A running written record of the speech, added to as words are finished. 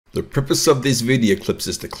The purpose of these video clips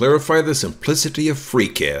is to clarify the simplicity of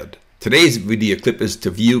FreeCAD. Today's video clip is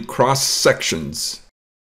to view cross-sections.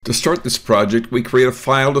 To start this project, we create a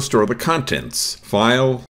file to store the contents.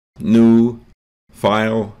 File, New,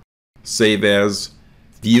 File, Save As,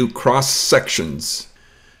 View Cross-Sections.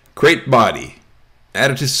 Create Body,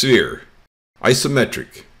 Add it to Sphere,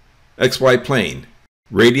 Isometric, XY Plane,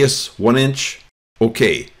 Radius 1 inch,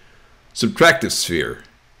 OK. Subtractive Sphere,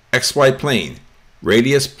 XY Plane,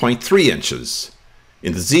 Radius 0.3 inches.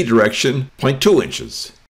 In the Z direction, 0.2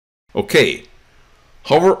 inches. OK.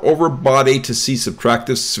 Hover over body to see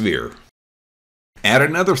subtractive sphere. Add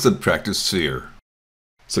another subtractive sphere.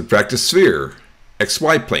 Subtractive sphere,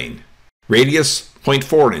 XY plane, radius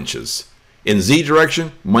 0.4 inches. In Z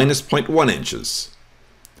direction, minus 0.1 inches.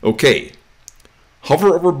 OK.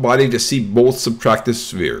 Hover over body to see both subtractive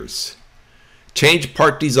spheres. Change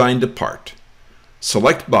part design to part.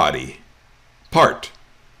 Select body, part,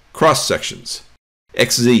 cross sections,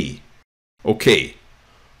 XZ. OK.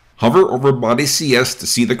 Hover over body CS to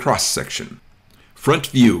see the cross section. Front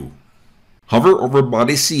view. Hover over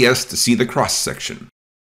body CS to see the cross section.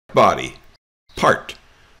 Body, part,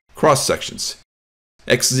 cross sections,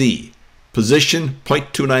 XZ, position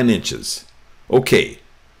 0.29 inches. OK.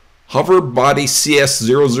 Hover body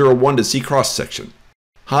CS001 to see cross section.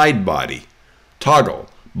 Hide body, toggle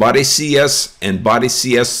body CS and body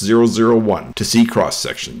CS001 to see cross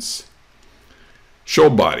sections. Show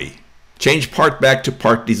body. Change part back to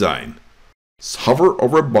part design. Hover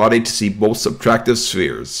over body to see both subtractive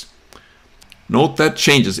spheres. Note that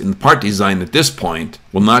changes in the part design at this point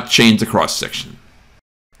will not change the cross section.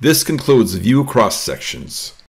 This concludes view cross sections.